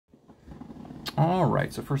All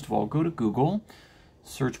right, so first of all, go to Google,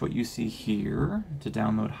 search what you see here to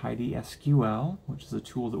download Heidi SQL, which is a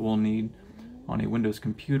tool that we'll need on a Windows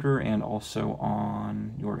computer and also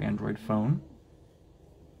on your Android phone.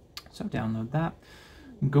 So download that.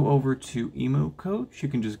 Go over to Emo Coach. You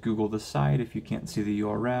can just Google the site if you can't see the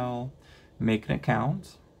URL. Make an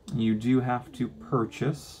account. You do have to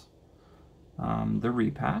purchase the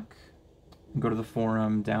repack. Go to the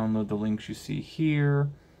forum, download the links you see here.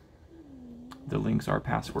 The links are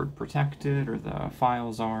password protected, or the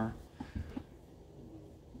files are.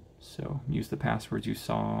 So use the passwords you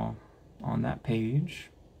saw on that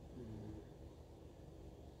page.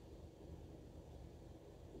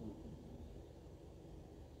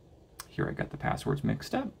 Here I got the passwords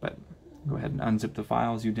mixed up, but go ahead and unzip the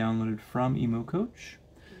files you downloaded from Emo Coach.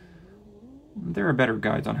 There are better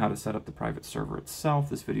guides on how to set up the private server itself.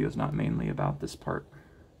 This video is not mainly about this part.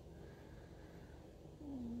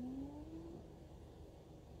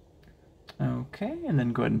 Okay, and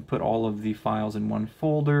then go ahead and put all of the files in one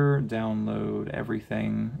folder, download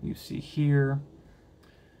everything you see here.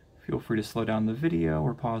 Feel free to slow down the video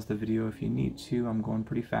or pause the video if you need to. I'm going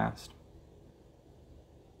pretty fast.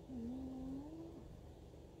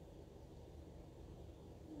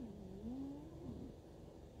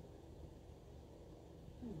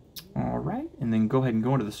 All right, and then go ahead and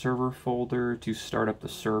go into the server folder to start up the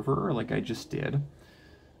server like I just did.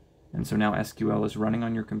 And so now SQL is running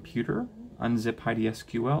on your computer. Unzip Heidi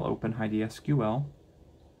SQL, open Heidi SQL.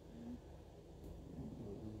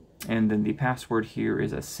 And then the password here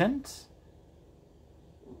is Ascent.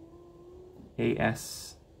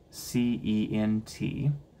 A-S-C-E-N-T.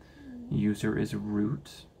 User is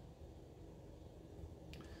root.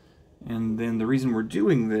 And then the reason we're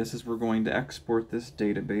doing this is we're going to export this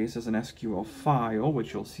database as an SQL file,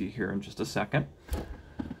 which you'll see here in just a second.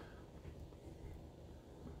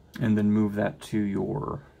 And then move that to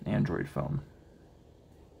your Android phone.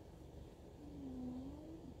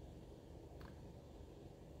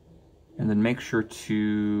 And then make sure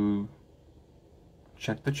to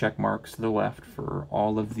check the check marks to the left for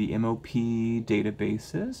all of the MOP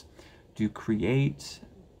databases. Do create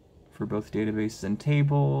for both databases and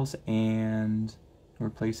tables, and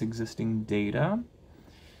replace existing data.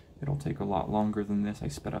 It'll take a lot longer than this. I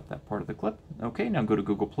sped up that part of the clip. Okay, now go to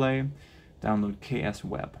Google Play, download KS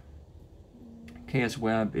Web. KS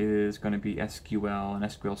Web is going to be SQL and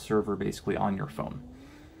SQL Server basically on your phone.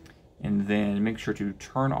 And then make sure to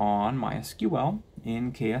turn on MySQL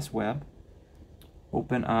in KS Web.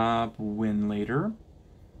 Open up Winlator.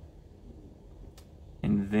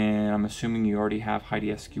 And then I'm assuming you already have Heidi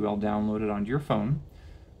SQL downloaded onto your phone.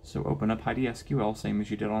 So open up Heidi SQL, same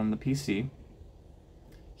as you did on the PC.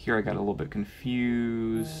 Here I got a little bit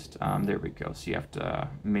confused. There we go. So you have to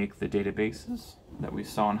make the databases that we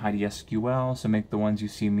saw in Heidi SQL. So make the ones you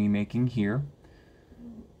see me making here.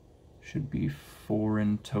 Should be 4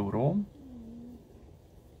 in total.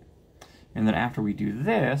 And then after we do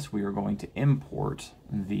this, we are going to import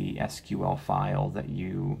the SQL file that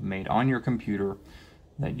you made on your computer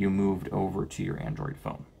that you moved over to your Android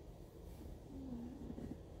phone.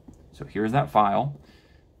 So here's that file.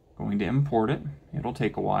 Going to import it. It'll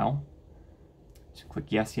take a while. So click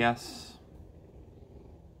yes, yes.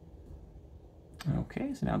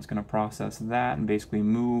 Okay, so now it's going to process that and basically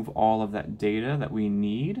move all of that data that we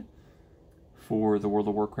need for the World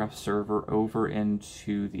of Warcraft server over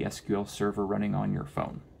into the SQL server running on your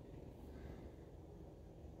phone.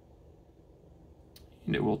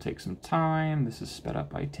 And it will take some time. This is sped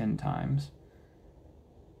up by 10 times.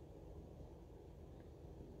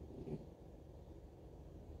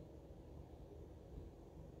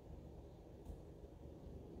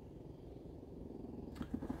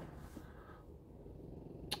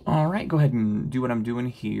 Alright, go ahead and do what I'm doing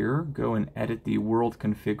here. Go and edit the world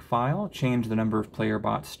config file. Change the number of player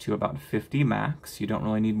bots to about 50 max. You don't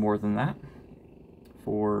really need more than that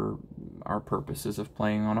for our purposes of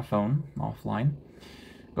playing on a phone offline.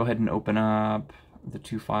 Go ahead and open up the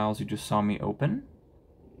 2 files you just saw me open.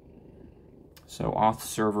 So auth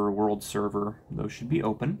server, world server, those should be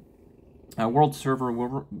open. World server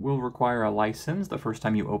will require a license the first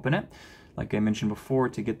time you open it. Like I mentioned before,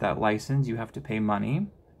 to get that license you have to pay money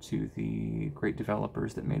to the great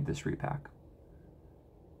developers that made this repack.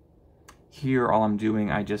 Here all I'm doing,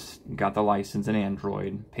 I just got the license in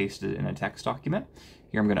Android, pasted it in a text document.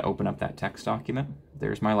 Here I'm going to open up that text document.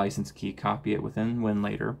 There's my license key, copy it within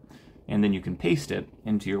Winlator, and then you can paste it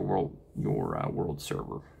into your world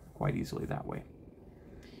server quite easily that way.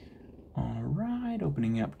 Alright,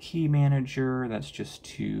 opening up Key Manager. That's just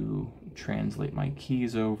to translate my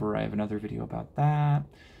keys over. I have another video about that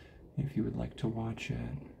if you would like to watch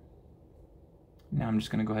it. Now I'm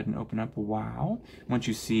just going to go ahead and open up WoW. Once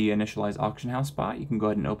you see initialize auction house bot, you can go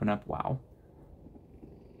ahead and open up WoW.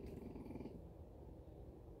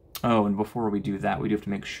 Oh, and before we do that, we do have to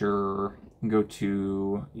make sure, go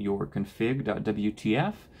to your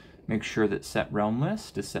config.wtf, make sure that set realm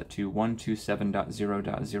list is set to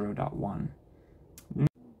 127.0.0.1.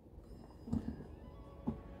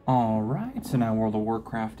 Alright, so now World of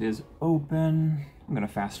Warcraft is open. I'm going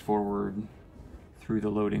to fast forward through the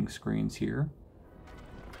loading screens here.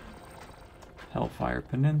 Hellfire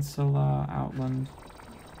Peninsula, Outland.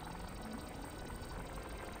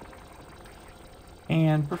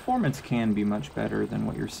 And performance can be much better than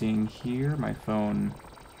what you're seeing here. My phone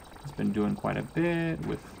has been doing quite a bit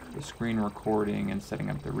with the screen recording and setting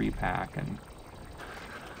up the repack, and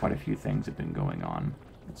quite a few things have been going on.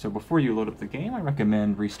 So before you load up the game, I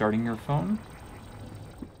recommend restarting your phone.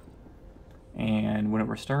 And when it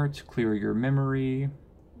restarts, clear your memory.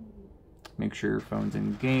 Make sure your phone's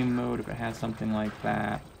in game mode if it has something like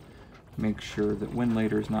that. Make sure that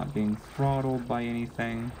Winlator is not being throttled by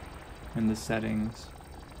anything in the settings.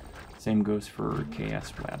 Same goes for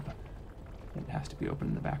KS Web. It has to be open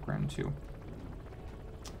in the background too.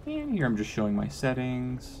 And here I'm just showing my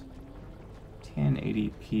settings.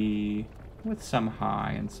 1080p with some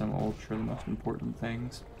high and some ultra, the most important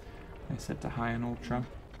things. I set to high and ultra.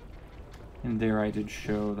 And there I did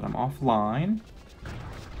show that I'm offline.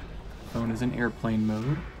 Phone is in airplane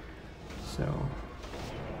mode. So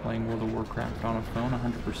playing World of Warcraft on a phone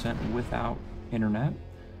 100% without internet.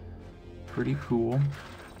 Pretty cool.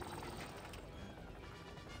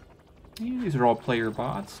 And these are all player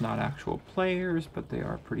bots, not actual players, but they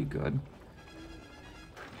are pretty good.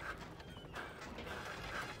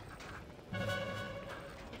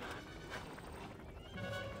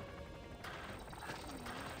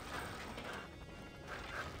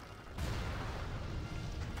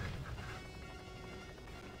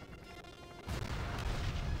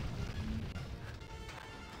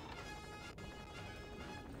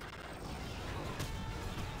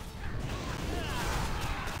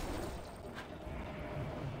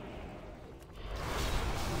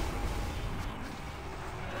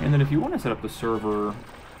 And then if you want to set up the server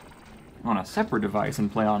on a separate device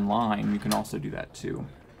and play online, you can also do that too.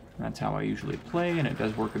 That's how I usually play, and it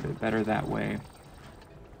does work a bit better that way,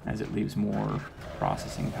 as it leaves more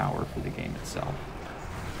processing power for the game itself.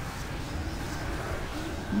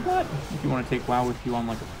 But if you want to take WoW with you on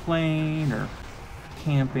like a plane or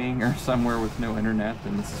camping or somewhere with no internet,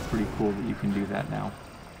 then this is pretty cool that you can do that now,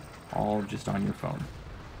 all just on your phone.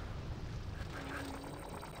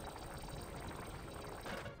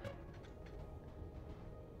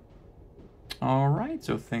 Alright,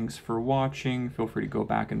 so thanks for watching. Feel free to go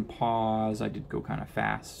back and pause. I did go kind of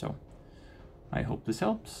fast, so I hope this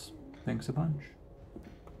helps. Thanks a bunch.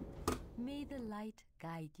 May the light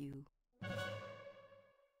guide you.